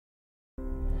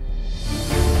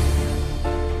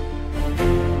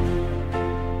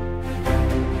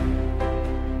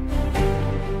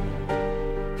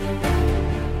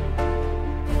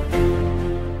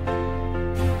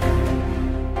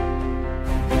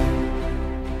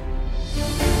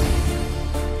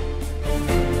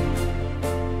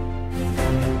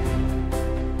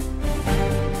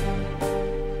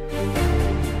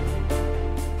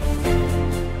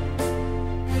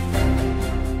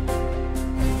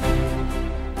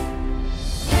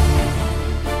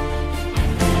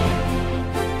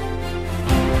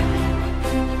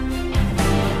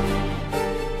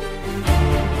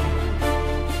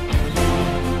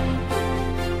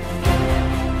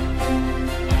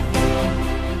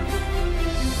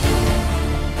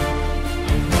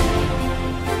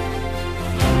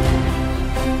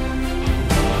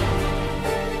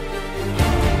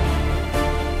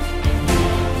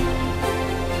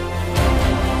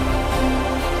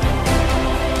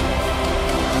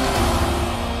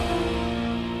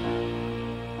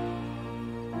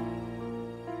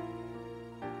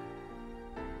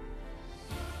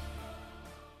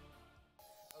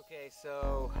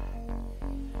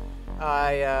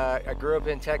I grew up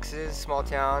in Texas, small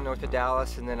town north of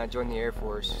Dallas, and then I joined the Air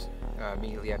Force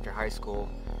immediately after high school.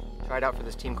 Tried out for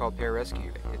this team called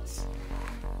Pararescue. It's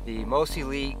the most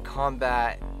elite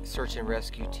combat search and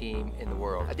rescue team in the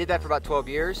world. I did that for about 12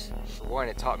 years. For one,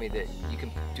 it taught me that you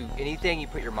can do anything you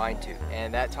put your mind to,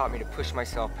 and that taught me to push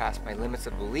myself past my limits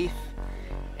of belief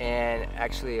and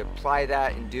actually apply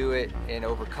that and do it and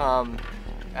overcome.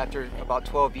 After about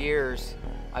 12 years,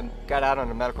 I got out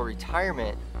on a medical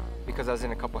retirement because I was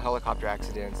in a couple helicopter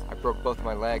accidents. I broke both of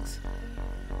my legs,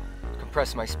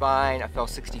 compressed my spine, I fell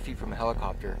 60 feet from a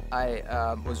helicopter.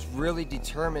 I was really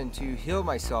determined to heal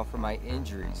myself from my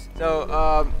injuries.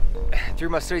 So through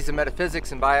my studies of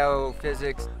metaphysics and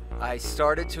biophysics, I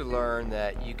started to learn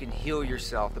that you can heal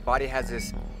yourself. The body has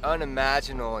this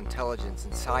unimaginable intelligence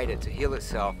inside it to heal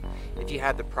itself if you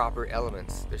have the proper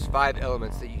elements. There's 5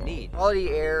 elements that you need: quality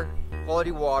air,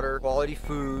 quality water, quality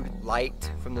food,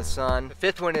 light from the sun. The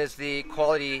 5th one is the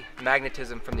quality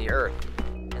magnetism from the earth.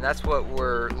 And that's what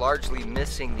we're largely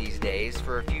missing these days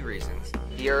for a few reasons.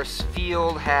 The Earth's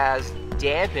field has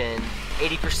dampened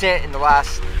 80% in the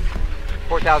last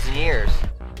 4,000 years.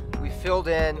 We filled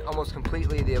in almost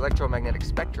completely the electromagnetic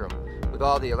spectrum with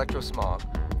all the electrosmog.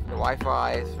 From the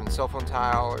Wi-Fi, from the cell phone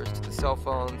towers, to the cell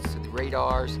phones, to the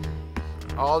radars.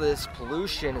 All this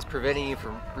pollution is preventing you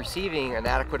from receiving an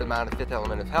adequate amount of 5th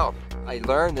element of health. I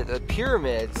learned that the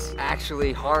pyramids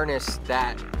actually harness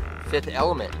that 5th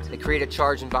element. They create a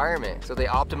charged environment, so they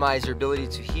optimize your ability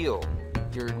to heal,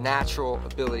 your natural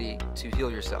ability to heal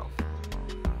yourself.